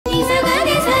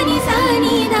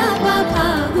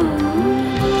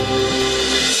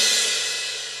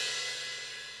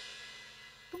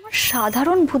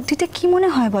সাধারণ বুদ্ধিতে কি মনে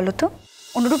হয় বলো তো?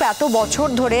 অনুরূপ এত বছর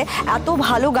ধরে এত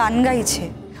ভালো গান গাইছে,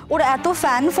 ওর এত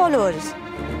ফ্যান ফলোয়ার্স,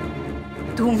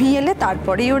 তুমি এলে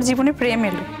তারপরেই ওর জীবনে প্রেম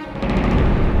এলো।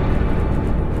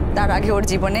 তার আগে ওর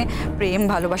জীবনে প্রেম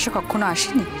ভালোবাসা কখনো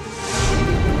আসেনি।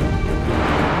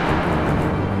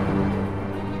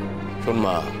 শোন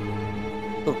মা,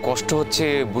 তোর কষ্ট হচ্ছে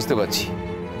বুঝতে পারছি,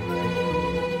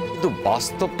 কিন্তু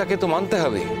বাস্তবটাকে তো মানতে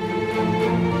হবে।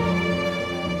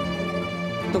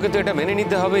 তোকে তো এটা মেনে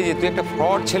নিতে হবে যে তুই একটা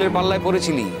ফ্রড ছেলের পাল্লায়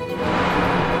পড়েছিলি,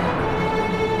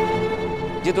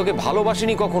 যে তোকে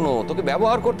ভালোবাসেনি, কখনো তোকে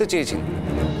ব্যবহার করতে চেয়েছিল।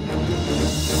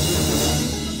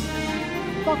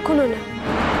 কখনো না,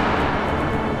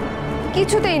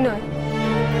 কিছুতেই নয়।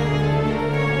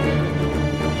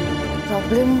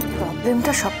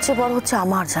 প্রবলেমটা সবচেয়ে বড় হচ্ছে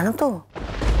আমার, জানো তো?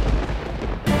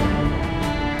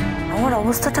 আমার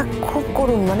অবস্থাটা খুব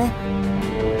করুণ।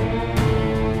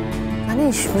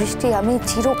 জানিস বৃষ্টি, আমি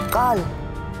চিরকাল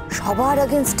সবার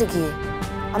এগেনস্টে গিয়ে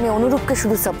আমি অনুরূপকে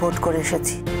শুধু সাপোর্ট করে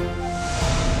এসেছি।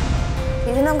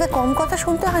 এই জন্য আমাকে কম কথা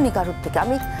শুনতে হয়নি কারোর থেকে।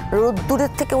 আমি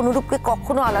রোদ্দুরের থেকে অনুরূপকে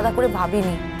কখনো আলাদা করে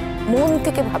ভাবিনি, মন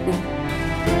থেকে ভাবিনি।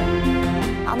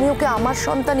 আমি ওকে আমার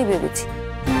সন্তানই ভেবেছি।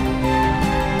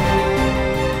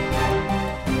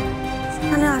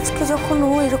 আজকে যখন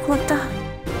ও এরকম একটা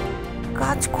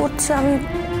কাজ করছে, আমি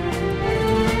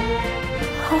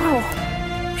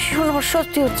ভীষণ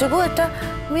অস্বস্তি হচ্ছে গো। একটা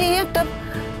মেয়ে একটা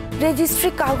রেজিস্ট্রি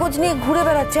কাগজ নিয়ে ঘুরে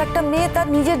বেড়াচ্ছে, একটা মেয়ে তার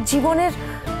নিজের জীবনের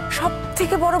সব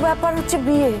থেকে বড় ব্যাপার হচ্ছে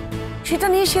বিয়ে, সেটা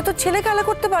নিয়ে সে তো ছেলে খেলা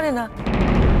করতে পারে না।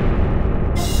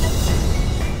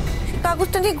 সে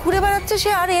কাগজটা নিয়ে ঘুরে বেড়াচ্ছে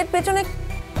সে, আর এর পেছনে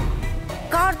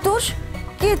কার দোষ?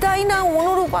 কে দায়ী? না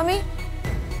অনুরূপ। আমি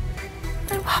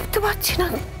ভাবতে পারছি না,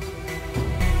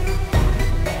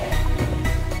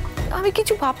 আমি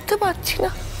কিছু ভাবতে পারছি না।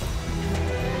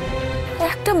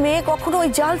 একটা মেয়ে কখনো ওই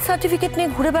জাল সার্টিফিকেট নিয়ে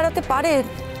ঘুরে বেড়াতে পারে?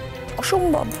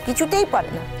 অসম্ভব, কিছুতেই পারে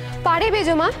না। পারে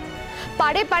বেজমা,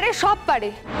 পারে, পারে, সব পারে।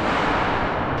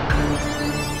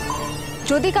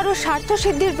 যদি কারো স্বার্থ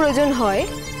সিদ্ধির প্রয়োজন হয়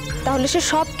তাহলে সে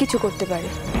সব কিছু করতে পারে।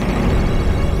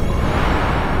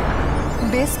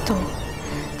 বেশ তো,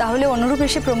 তাহলে অনুরূপ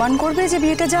এসে প্রমাণ করবে যে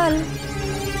বিয়েটা জাল,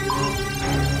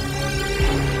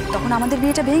 তখন আমাদের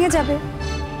বিয়েটা ভেঙে যাবে।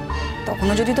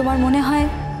 তখনও যদি তোমার মনে হয়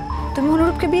তুমি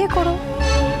অনুরূপকে বিয়ে করো,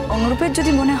 অনুরূপের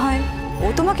যদি মনে হয় ও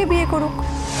তোমাকে বিয়ে করুক,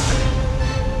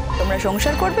 তোমরা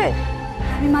সংসার করবে,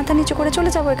 আমি মাথা নিচু করে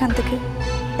চলে যাবো এখান থেকে।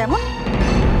 কেমন?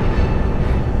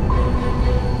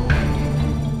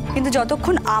 কিন্তু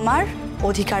যতক্ষণ আমার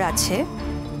অধিকার আছে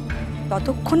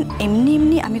ততক্ষণ এমনি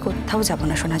এমনি আমি কোথাও যাব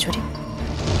না সোনাঝুরি।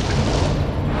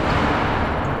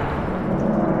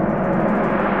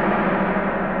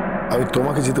 আমি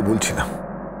তোমাকে যেতে বলছি না,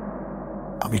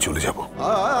 আমি চলে যাব।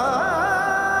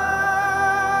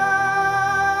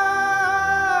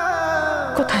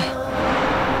 কোথায়?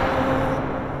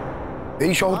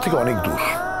 এই শহর থেকে অনেক দূর,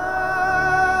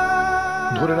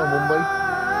 ধরে নাও মুম্বাই।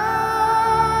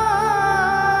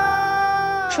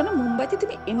 শোনো, মুম্বাইতে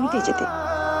তুমি এমনিতেই যেতে,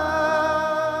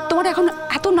 তোমার এখন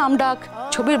এত নাম ডাক,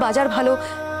 ছবির বাজার ভালো,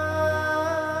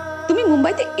 তুমি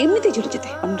মুম্বাইতে এমনিতেই চলে যেতে।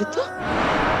 অমৃত,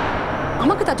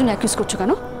 আমাকে তার জন্য অ্যাকিউজ করছো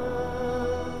কেন?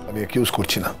 আমি অ্যাকিউজ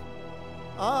করছি না,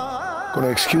 কোনো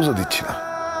এক্সকিউজও দিচ্ছি না।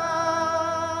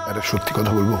 একটা সত্যি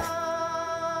কথা বলবো,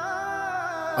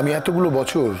 আমি এতগুলো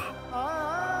বছর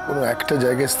কোনো একটা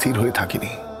জায়গায় স্থির হয়ে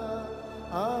থাকিনি।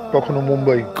 কখনো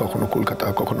মুম্বাই, কখনো কলকাতা,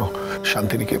 কখনো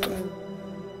শান্তিনিকেতন,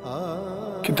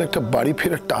 কিন্তু একটা বাড়ি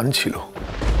ফেরার টান ছিল।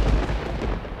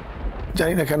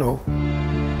 জানি না কেন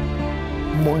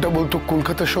মনটা বলতো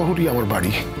কলকাতা শহরই আমার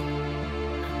বাড়ি।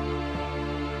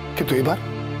 কিন্তু এবার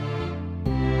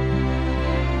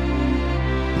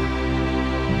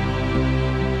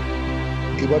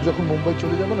যখন মুম্বাই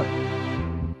চলে যাব না,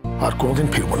 আর কোনোদিন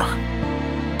ফিরবো না,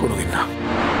 কোনোদিন না।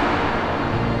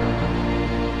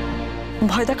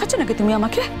 ভয় দেখাচ্ছ নাকি তুমি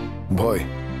আমাকে? ভয়?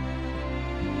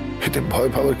 এতে ভয়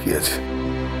পাওয়ার কি আছে?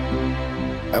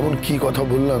 এমন কি কথা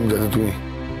বললাম যাতে তুমি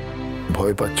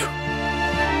ভয় পাচ্ছ?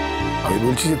 আমি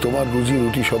বলছি যে তোমার রুজি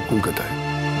রুটি সব কলকাতায়,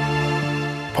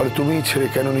 ফলে তুমি ছেড়ে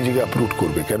কেন নিজেকে আপরুট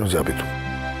করবে? কেন যাবে তুমি?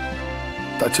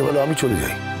 তার চেয়ে ভালো আমি চলে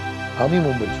যাই। আমি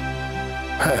মুম্বাই,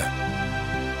 হ্যাঁ,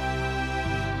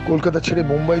 কলকাতা ছেড়ে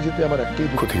মুম্বাই যেতে আমার একটাই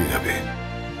দুঃখ থেকে যাবে,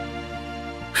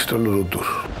 সেটা হলো রোদ্দুর।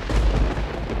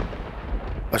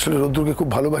 আসলে রোদ্দুরকে খুব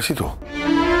ভালোবাসি তো।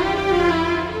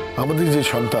 আমাদের যে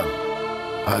সন্তান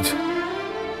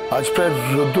আজ প্রায়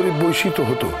রোদ্দুরের বয়সী তো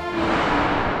হতো,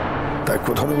 তাই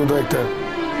কোথাও না কোথাও একটা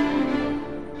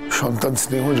সন্তান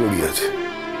স্নেহ জড়িয়ে আছে।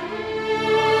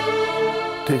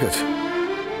 ঠিক আছে,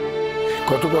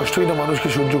 কত কষ্টই না মানুষকে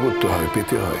সহ্য করতে হয়,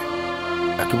 পেতে হয়।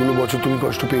 এতগুলো বছর তুমি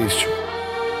কষ্ট পেয়ে এসছো,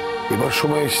 এবার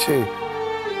সময় এসছে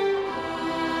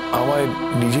আমায়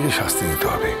নিজেকে শাস্তি দিতে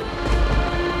হবে।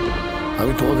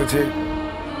 আমি তোমার কাছে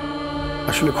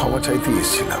আসলে ক্ষমা চাইতে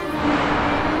এসেছিলাম।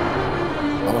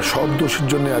 আমার সব দোষের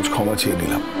জন্য আজ ক্ষমা চেয়ে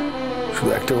নিলাম। শুধু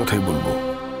একটা কথাই বলবো,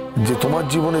 যে তোমার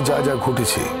জীবনে যা যা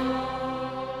ঘটেছে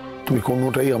তুমি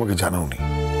কোনোটাই আমাকে জানাওনি।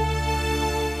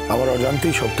 আমার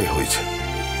অজান্তেই সবটাই হয়েছে।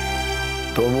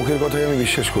 তোমার মুখের কথাই আমি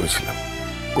বিশ্বাস করেছিলাম।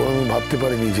 কোনোদিন ভাবতে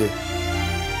পারিনি যে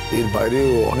এর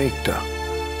বাইরেও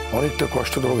অনেকটা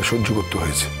কষ্ট তোমাকে সহ্য করতে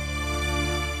হয়েছে।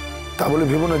 তা বলে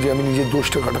ভেবো না যে আমি নিজের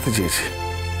দোষটা কাটাতে চেয়েছি।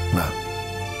 না,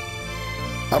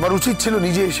 আমার উচিত ছিল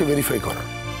নিজে এসে ভেরিফাই করা,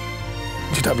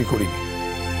 যেটা আমি করিনি,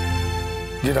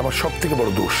 যেটা আমার সব থেকে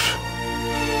বড় দোষ।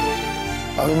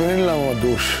 আমি মেনে নিলাম আমার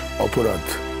দোষ, অপরাধ।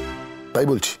 তাই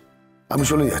বলছি, আমি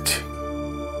চলে যাচ্ছি।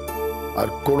 আর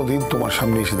কোনোদিন তোমার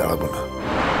সামনে এসে দাঁড়াবো না।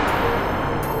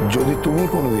 যদি তুমি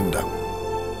কোনোদিন ডাকো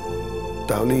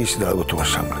তাহলেই এসে দাঁড়াবো তোমার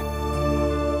সামনে।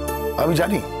 আমি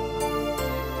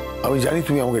জানি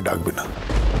তুমি আমাকে ডাকবে না।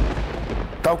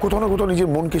 তাও কোথাও না কোথাও নিজের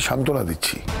মনকে সান্ত্বনা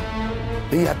দিচ্ছি।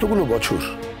 এই এতগুলো বছর,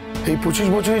 এই 25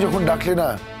 বছরে যখন ডাকলে না,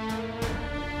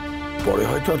 পরে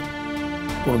হয়তো আর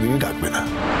কোনোদিনই ডাকবে না।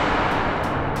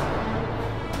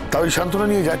 তাও এই সান্ত্বনা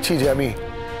নিয়ে যাচ্ছি যে আমি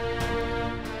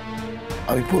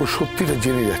পুরো সত্যিটা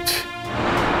জেনে যাচ্ছি।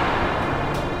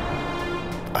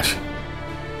 আসি।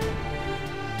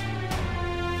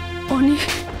 অনেক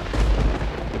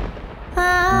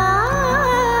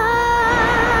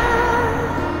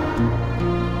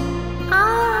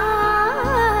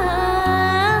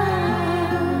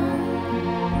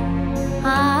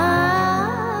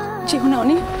যেও না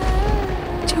অনেক,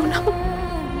 যেও না।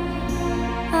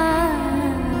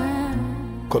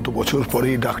 কত বছর পরে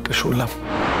এই ডাকটা শুনলাম।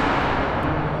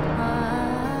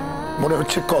 মনে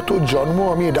হচ্ছে কত জন্ম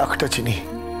আমি এই ডাকটা চিনি।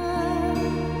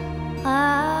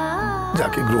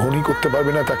 যাকে গ্রহণই করতে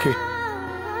পারবে না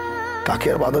তাকে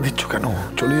আর বাধা দিচ্ছ কেন?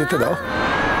 চলে যেতে দাও।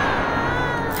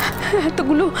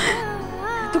 এতগুলো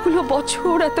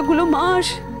বছর, এতগুলো মাস,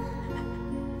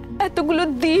 এতগুলো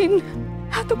দিন,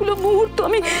 এতগুলো মুহূর্ত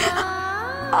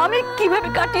আমি কিভাবে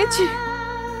কাটিয়েছি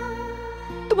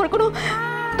তোমার কোনো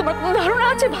ধারণা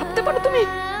আছে? ভাবতে পারো তুমি?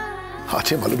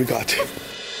 আছে মালবিকা, আছে,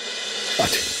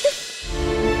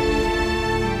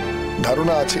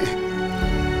 ধারণা আছে।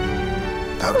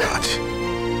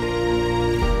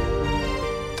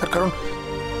 তার কারণ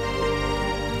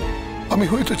আমি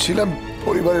হয়তো ছিলাম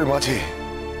পরিবারের মাঝে,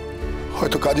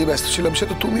 হয়তো কাজে ব্যস্ত ছিলাম, সে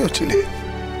তো তুমিও ছিলে।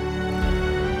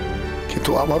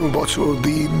 কিন্তু আমার বছর,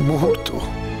 দিন, মুহূর্ত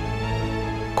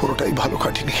কোনোটাই ভালো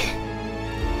কাটেনি।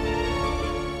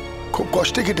 খুব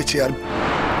কষ্টে কেটেছে।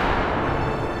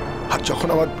 আর যখন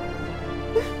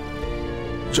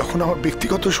আমার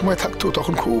ব্যক্তিগত সময় থাকতো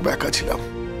তখন খুব একা ছিলাম।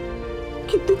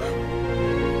 কিন্তু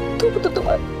তবু তো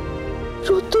তোমার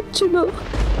রতন ছিল।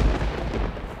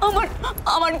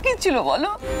 আমার কি ছিল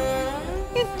বলো?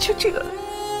 কিচ্ছু ছিল না,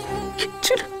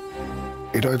 কিচ্ছু না।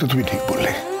 এটা হয়তো তুমি ঠিক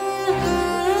বললে।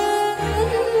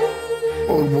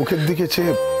 ওর মুখের দিকে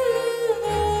চেয়ে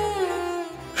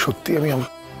সত্যি আমি আমার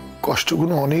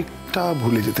কষ্টগুলো অনেকটা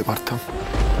ভুলে যেতে পারতাম।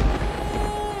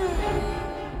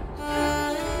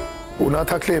 ও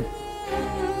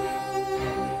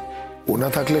না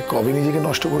থাকলে কবে নিজেকে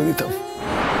নষ্ট করে দিতাম।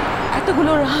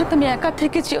 এতগুলো রাত আমি একা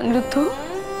থেকেছি অনিরুদ্ধ।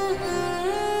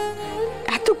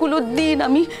 এতগুলো দিন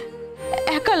আমি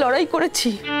একা লড়াই করেছি।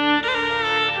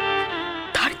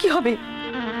 তার কি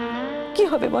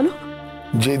হবে বলো?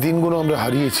 যে দিনগুলো আমরা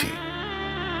হারিয়েছি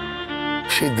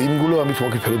সেই দিনগুলো আমি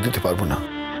তোমাকে ফেরত দিতে পারবো না।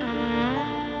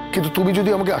 কিন্তু তুমি যদি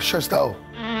আমাকে আশ্বাস দাও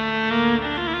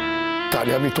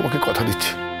তাহলে আমি তোমাকে কথা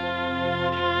দিচ্ছি,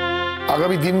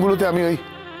 আগামী দিনগুলোতে আমি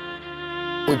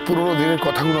ওই পুরোনো দিনের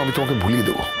কথাগুলো আমি তোমাকে ভুলিয়ে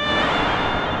দেবো।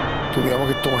 তুমি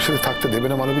আমাকে তোমার সাথে থাকতে দেবে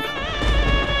না Malavika?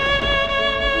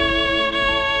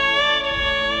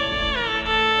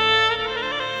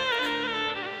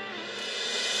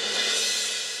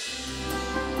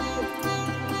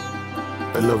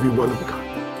 I love you, Malvika.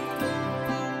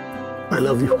 I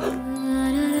love you.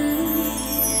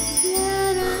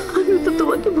 আমি তো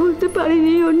তোমাকে ভুলতে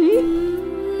পারিনি অনি।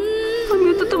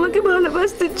 আমিও তো তোমাকে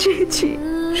ভালোবাসতে চেয়েছি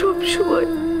সব সময়।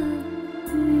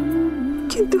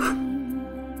 কিন্তু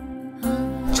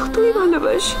যতই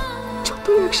ভালোবাসি,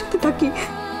 যতই একসাথে থাকি,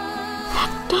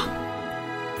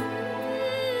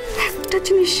 একটা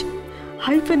জিনিস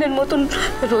হাইফেনের মতন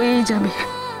রয়েই যাবে,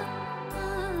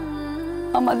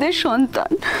 আমাদের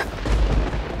সন্তান।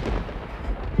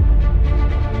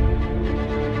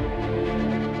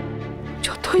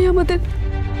 যতই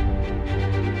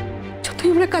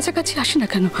আমরা কাছাকাছি আসি না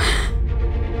কেন,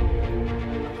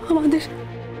 আমাদের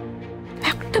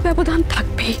একটা ব্যবধান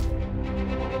থাকবেই।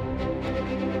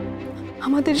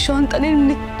 আমাদের সন্তানের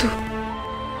মৃত্যু।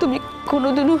 তুমি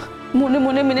কোনোদিনও মনে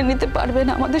মনে মেনে নিতে পারবে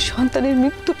না আমাদের সন্তানের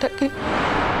মৃত্যুটাকে।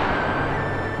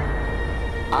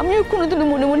 আমিও কোনোদিনও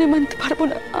মনে মনে মানতে পারবো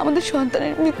না আমাদের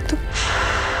সন্তানের মৃত্যু।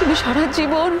 তুমি সারা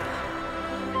জীবন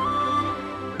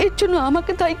এর জন্য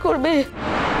আমাকে দায়ী করবে,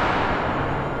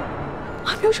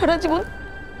 আমিও সারা জীবন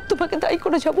তোমাকে দায়ী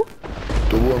করে যাব।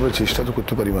 তবু আমরা চেষ্টা তো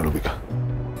করতে পারি মালবিকা,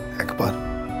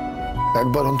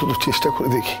 একবার অন্তত চেষ্টা করে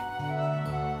দেখি।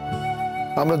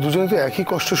 আমরা দুজনে তো একই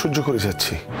কষ্ট সহ্য করে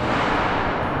যাচ্ছি,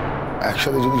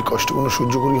 একসাথে যদি কষ্টগুলো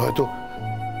সহ্য করি হয়তো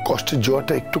কষ্টের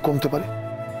জোয়ারটা একটু কমতে পারে।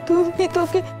 তুমি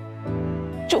তোকে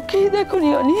চোখেই দেখোনি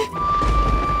অনি,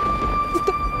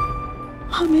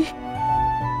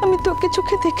 আমি তোকে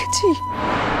চোখে দেখেছি।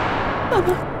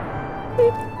 আমার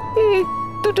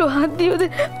দুটো হাত দিয়ে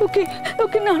ওকে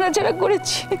ওকে নাড়াচাড়া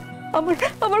করেছি।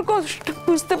 আমার কষ্ট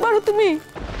বুঝতে পারো তুমি?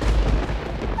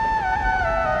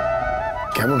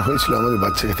 কেমন হয়েছিল আমাদের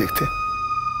বাচ্চাকে দেখতে?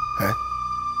 হ্যাঁ,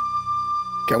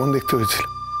 কেমন দেখতে হয়েছিল?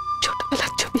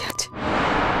 ছোটবেলার ছবি আছে,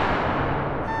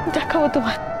 দেখাবো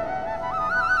তোমার।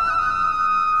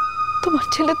 তোমার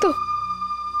ছেলে তো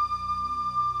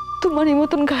তোমারই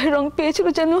মতন গায়ের রং পেয়েছিল,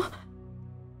 যেন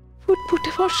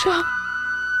ফুটফুটে ফর্সা,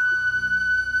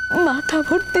 মাথা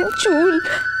ভর্তি চুল,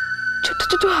 ছোট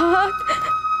ছোট হাত,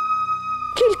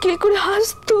 কিলকিল করে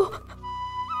হাসতো।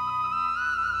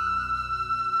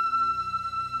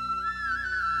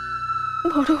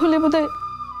 বড় হলে বোধহয়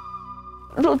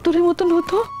রোদ্দুরের মতন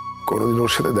হতো। কোনোদিন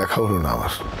ওর সাথে দেখা হলো না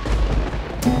আমার,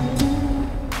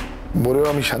 বলেও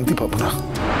আমি শান্তি পাবো না।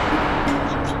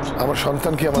 আমার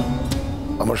সন্তানকে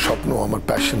আমার স্বপ্ন, আমার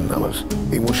প্যাশন, আমার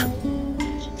ইমোশন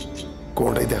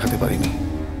কোনোটাই দেখাতে পারিনি।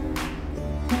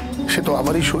 সে তো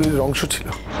আমারই শরীরের অংশ ছিল,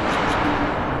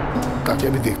 তাকে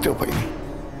আমি দেখতেও পাইনি।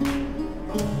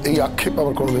 এই আক্ষেপ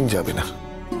আমার কোনোদিন যাবে না।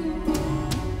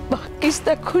 ভাগ্যিস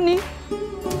দেখোনি,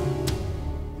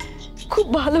 খুব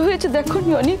ভালো হয়েছে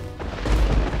দেখোনি অনেক।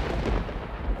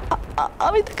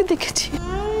 আমি তাকে দেখেছি,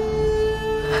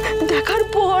 দেখার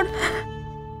পর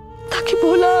তাকে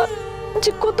বলা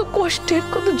যে কত কষ্টের,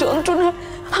 কত যন্ত্রণা,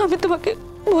 আমি তোমাকে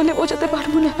বলে বোঝাতে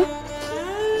পারবো না।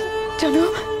 জানো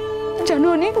জানো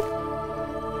অনেক,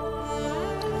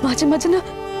 মাঝে মাঝে না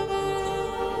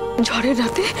ঝড়ের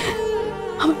রাতে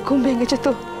আমার ঘুম ভেঙে যেত।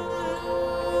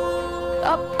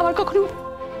 আবার কখনো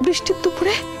বৃষ্টির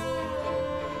দুপুরে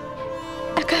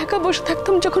একা একা বসে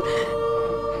থাকতাম, যখন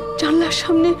জানলার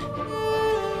সামনে,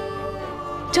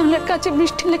 জানলার কাছে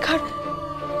বৃষ্টি লেখার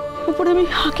উপরে আমি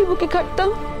হাঁকি বুকি কাটতাম।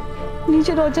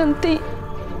 নিজের অজান্তেই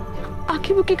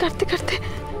আঁকি বুকি কাটতে কাটতে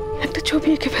একটা ছবি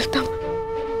এঁকে ফেলতাম।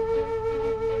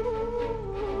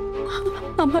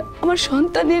 আমার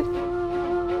সন্তানের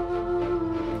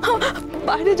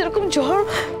বাইরে যেরকম ঝড়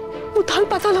উথাল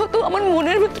পাতাল হতো, আমার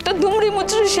মনের ভেতরটা দুমড়ে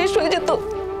মুচড়ে শেষ হয়ে যেত,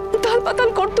 উথাল পাতাল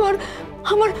করতো। আর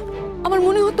আমার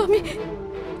মনে হতো আমি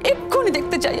এক্ষুনি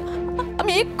দেখতে চাই,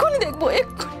 আমি এক্ষুনি দেখবো,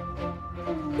 এক্ষুনি।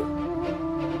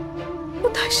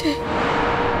 কোথায় সে?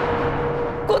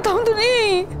 কোথাও তো নেই,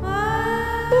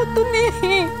 ও তো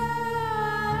নেই,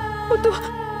 ও তো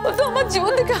আমার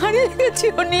জীবন থেকে হারিয়ে গেছে।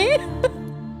 উনি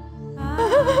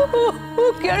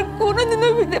ওকে আর কোনোদিনও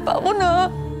ফিরে পাবো না।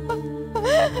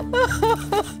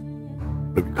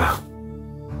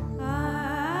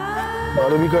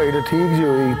 মালবিকা, এটা ঠিক যে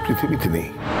ওই পৃথিবীতে নেই,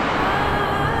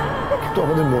 কিন্তু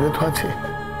আমাদের মনে তো আছে।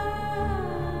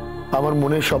 আমার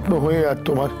মনে স্বপ্ন হয়ে আর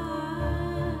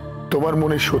তোমার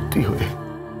মনে সত্যি হয়ে।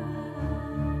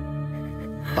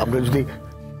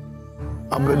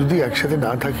 আমরা যদি একসাথে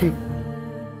না থাকি,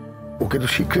 ওকে তো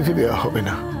স্বীকৃতি দেওয়া হবে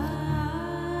না।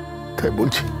 তাই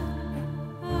বলছি,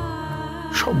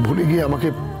 সব ভুলে গিয়ে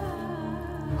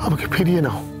আমাকে ফিরিয়ে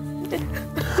নাও,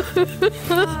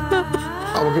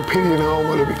 আমাকে ফিরিয়ে নাও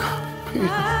মালবিকা,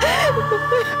 ফিরিয়ে নাও।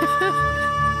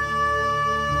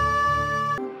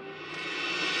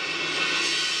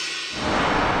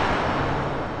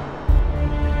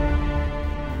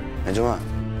 মেজমা,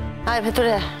 আয়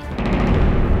ভেতরে।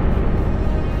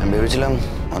 আমি ভেবেছিলাম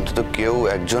অন্তত কেউ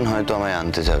একজন হয়তো আমায়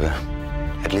আনতে যাবে,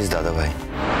 অ্যাটলিস্ট দাদা ভাই।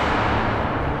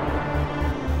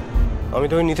 আমি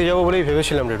তোকে নিতে যাবো বলেই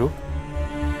ভেবেছিলাম রেডু,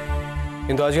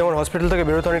 কিন্তু আজকে আমার হসপিটাল থেকে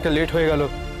বেরোতে অনেকটা লেট হয়ে গেল।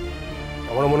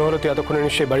 আমার মনে হলো তুই এতক্ষণে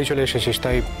নিশ্চয়ই বাড়ি চলে এসেছিস,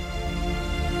 তাই।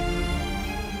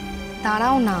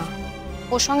 দাঁড়াও না,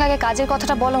 ওর সঙ্গে আগে কাজের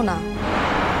কথাটা বলো না।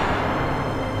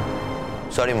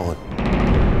 সরি মোহিত,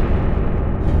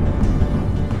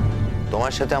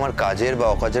 তোমার সাথে আমার কাজের বা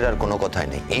অকাজের আর কোনো কথাই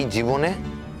নেই। এই জীবনে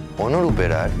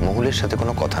অনুরূপের আর মহুলের সাথে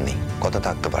কোনো কথা নেই, কথা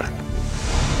থাকতে পারে না।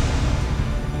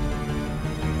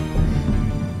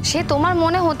 সে তোমার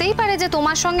মনে হতেই পারে যে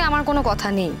তোমার সঙ্গে আমার কোনো কথা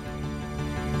নেই,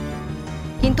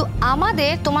 কিন্তু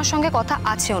আমাদের তোমার সঙ্গে কথা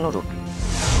আছে অনুরূপ।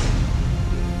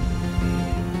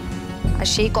 আর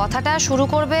সেই কথাটা শুরু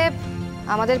করবে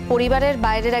আমাদের পরিবারের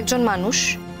বাইরের একজন মানুষ।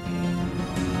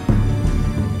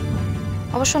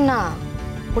 অবশ্য না,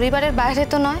 পরিবারের বাইরে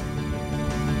তো নয়,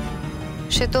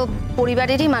 সে তো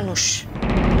পরিবারেরই মানুষ।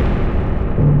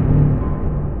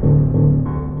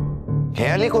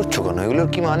 হেয়ালি করছো কেন? এগুলোর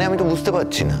কি মানে আমি তো বুঝতে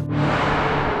পারছি না।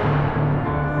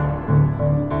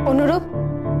 অনুরূপ,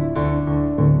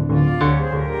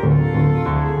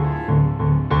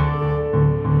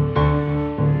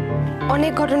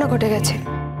 অনেক ঘটনা ঘটে গেছে,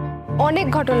 অনেক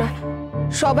ঘটনা।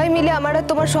 সবাই মিলে আমার আর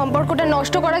তোমার সম্পর্কটা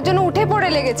নষ্ট করার জন্য উঠে পড়ে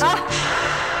লেগেছে।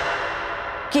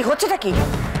 কি হচ্ছেটা কি?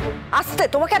 আস্তে,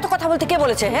 তোমাকে এত কথা বলতে কে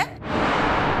বলেছে? হ্যাঁ,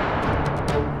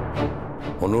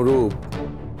 অনুরূপ,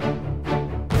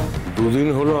 দুদিন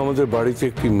হলো আমাদের বাড়িতে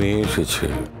একটি মেয়ে এসেছে।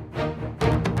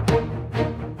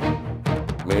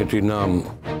 মেয়েটির নাম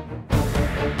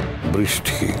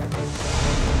বৃষ্টি।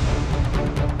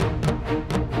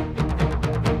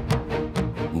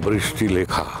 বৃষ্টি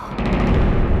লেখা।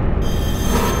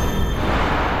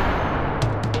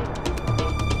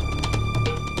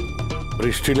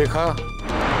 বৃষ্টি লেখা,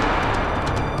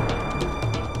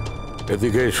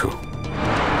 এদিকে এসো।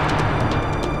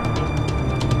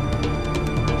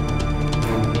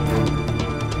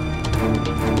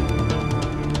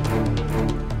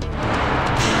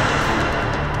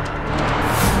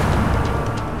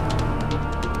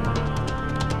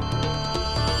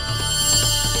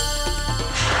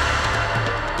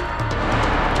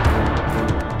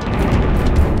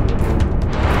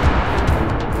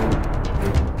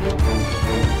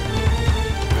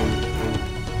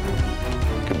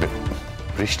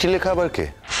 বৃষ্টি লেখা আবার কে?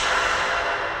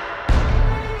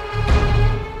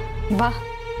 বাহ,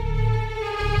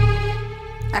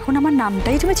 এখন আমার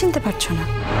নামটাই তুমি চিনতে পারছো না?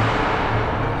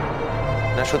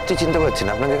 না, সত্যি চিনতে পারছি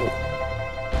না। আপনাকে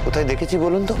কোথায় দেখেছি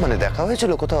বলুন তো? মানে দেখা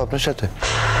হয়েছিল কোথাও আপনার সাথে?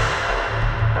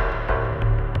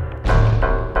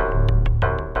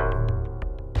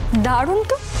 দারুণ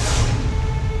তো।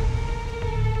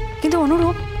 কিন্তু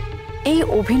অনুরূপ, এই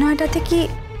অভিনয়টাতে কি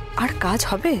আর কাজ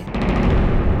হবে?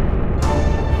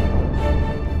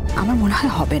 আমার মনে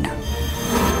হয় হবে না।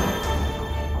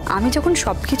 আমি যখন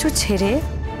সবকিছু ছেড়ে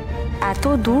এত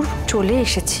দূর চলে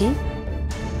এসেছি,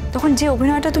 তখন যে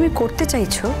অভিনয়টা তুমি করতে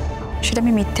চাইছো সেটা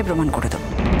আমি মিথ্যে প্রমাণ করে দেবো।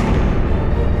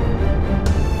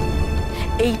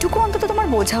 এইটুকু অন্তত তোমার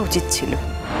বোঝা উচিত ছিল।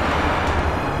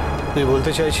 তুই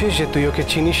বলতে চাইছিস যে তুই ওকে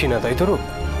চিনিসই না, তাই তো রূপ?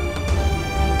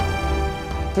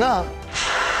 না,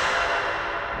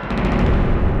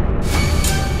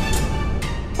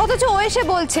 অথচ ও এসে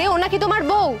বলছে ও নাকি তোমার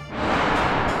বউ।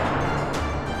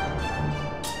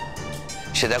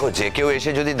 সে দেখো, যে কেউ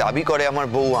এসে যদি দাবি করে আমার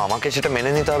বউ, আমাকে সেটা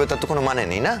মেনে নিতে হবে, তার তো কোনো মানে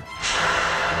নেই না।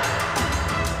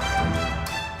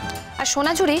 আর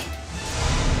সোনাঝুরি,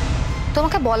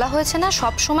 তোমাকে বলা হয়েছে না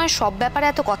সব সময় সব ব্যাপারে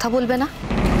এত কথা বলবে না?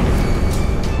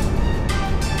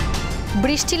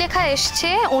 বৃষ্টি লেখা এসছে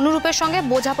অনুরূপের সঙ্গে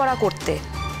বোঝাপড়া করতে,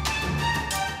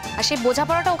 আর সেই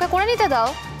বোঝাপড়াটা ওকে করে নিতে দাও।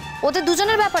 ওদের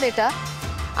দুজনের ব্যাপার এটা,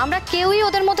 আমরা কেউই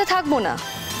ওদের মধ্যে থাকবো না।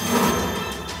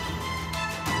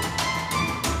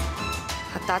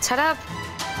 আর তাছাড়া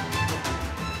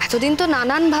এতদিন তো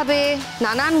নানানভাবে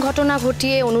নানান ঘটনা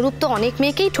ঘটিয়ে অনুরূপ তো অনেক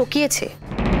মেয়েকেই ঠকিয়েছে।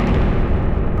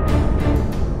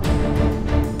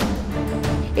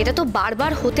 এটা তো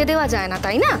বারবার হতে দেওয়া যায় না,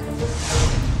 তাই না?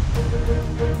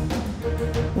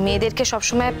 মেয়েদেরকে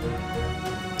সবসময়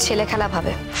ছেলে খেলা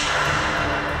ভাবে,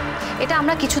 এটা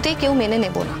আমরা কিছুতেই কেউ মেনে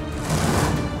নেব না।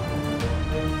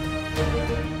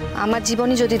 আমার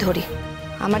জীবনই যদি ধরি,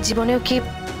 আমার জীবনেও কি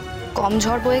কম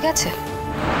ঝড় বয়ে গেছে?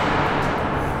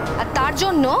 আর তার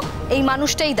জন্য এই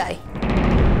মানুষটাই দায়ী।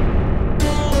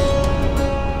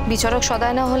 বিচারক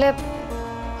সদয় না হলে,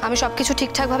 আমি সবকিছু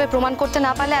ঠিকঠাকভাবে প্রমাণ করতে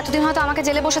না পারলে এতদিন হয়তো আমাকে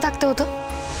জেলে বসে থাকতে হতো।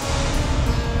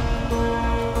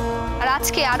 আর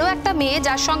আজকে আরো একটা মেয়ে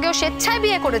যার সঙ্গে ও স্বেচ্ছায়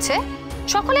বিয়ে করেছে,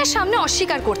 সকলের সামনে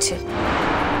অস্বীকার করছে।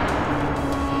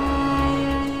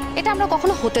 এটা আমরা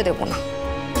কখনো হতে দেব না।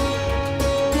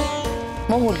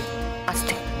 মহুল,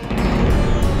 আস্তে,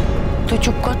 তুই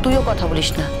চুপ কর, তুইও কথা বলিস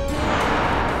না।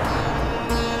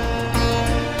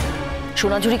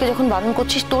 সোনাঝুরিকে যখন বারণ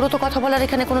করছিস, তোরও তো কথা বলার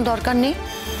এখানে কোনো দরকার নেই।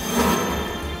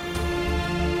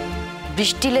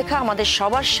 বৃষ্টি লেখা আমাদের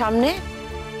সবার সামনে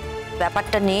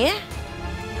ব্যাপারটা নিয়ে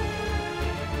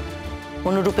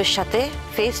অনুরূপের সাথে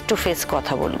ফেস টু ফেস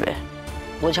কথা বলবে,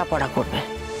 বোঝাপড়া করবে।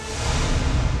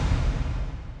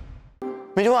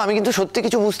 মেজমা, আমি কিন্তু সত্যি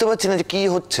কিছু বুঝতে পারছি না যে কি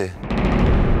হচ্ছে।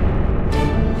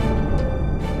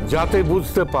 যাতে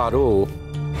বুঝতে পারো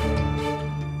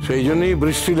সেই জন্যই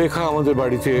বৃষ্টি লেখা আমাদের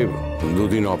বাড়িতে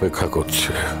দুদিন অপেক্ষা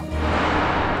করছে।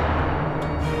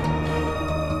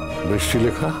 বৃষ্টি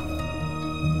লেখা,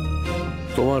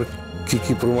 তোমার কি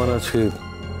কি প্রমাণ আছে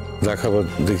দেখাবার,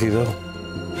 দেখিয়ে দাও।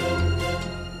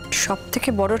 সব থেকে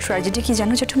বড় ট্র্যাজেডি কি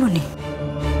জানো জেঠুমনি?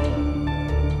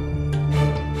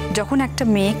 যখন একটা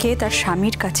মেয়েকে তার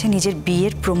স্বামীর কাছে নিজের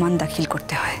বিয়ের প্রমাণ দাখিল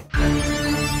করতে হয়,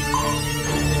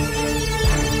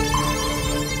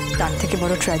 তার থেকে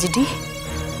বড় ট্র্যাজেডি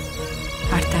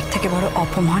আর তার থেকে বড়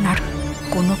অপমান আর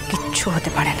কোনো কিচ্ছু হতে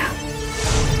পারে না।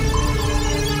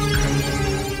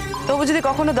 তবু যদি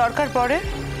কখনো দরকার পড়ে,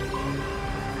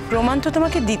 প্রমাণ তো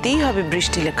তোমাকে দিতেই হবে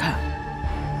বৃষ্টি লেখা।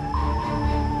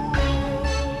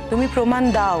 তুমি প্রমাণ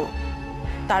দাও,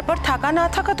 তারপর থাকা না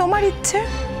থাকা তোমার ইচ্ছে।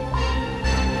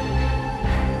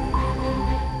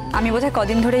 আমি বোধহয়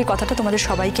কদিন ধরে এই কথাটা তোমাদের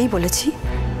সবাইকেই বলেছি,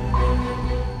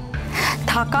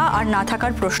 থাকা আর না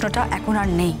থাকার প্রশ্নটা এখন আর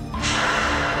নেই।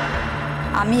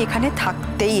 আমি এখানে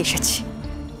থাকতেই এসেছি,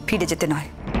 ফিরে যেতে নয়।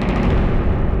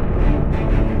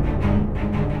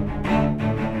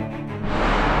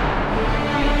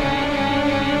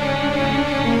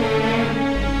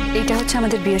 এইটা হচ্ছে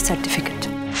আমাদের বিয়ের সার্টিফিকেট।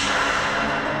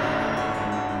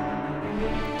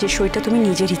 যে সইটা তুমি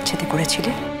নিজের ইচ্ছেতে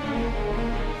করেছিলে,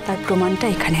 তার প্রমাণটা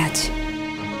এখানে আছে।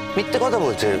 মিথ্যে কথা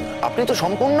বলছে, আপনি তো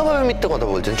সম্পূর্ণভাবে মিথ্যে কথা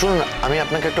বলছেন। শুনুন, আমি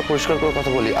আপনাকে একটা পরিষ্কার করে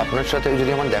কথা বলি, আপনার সাথে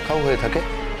যদি আমার দেখাও হয়ে থাকে,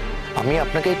 আমি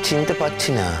আপনাকে চিনতে পারছি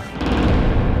না।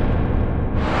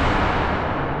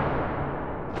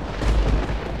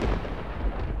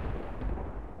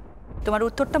 তোমার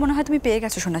উত্তরটা মনে হয় তুমি পেয়ে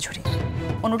গেছো সোনাঝুরি।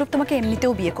 অনুরূপ তোমাকে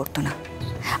এমনিতেও বিয়ে করতো না,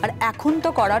 আর এখন তো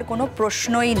করার কোনো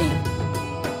প্রশ্নই নেই।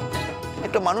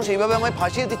 একটা মানুষ এইভাবে আমায়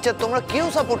ফাঁসিয়ে দিচ্ছে, আর তোমরা কেউ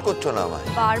সাপোর্ট করছো না আমায়।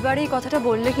 বারবার এই কথাটা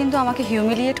বললে কিন্তু আমাকে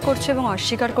হিউমিলিয়েট করছে এবং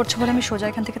অস্বীকার করছে বলে আমি সোজা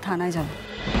এখান থেকে থানায় যাব।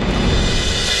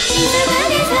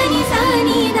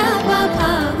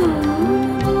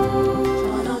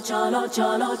 চলো চলো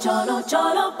চলো চলো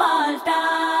চলো পাল্টা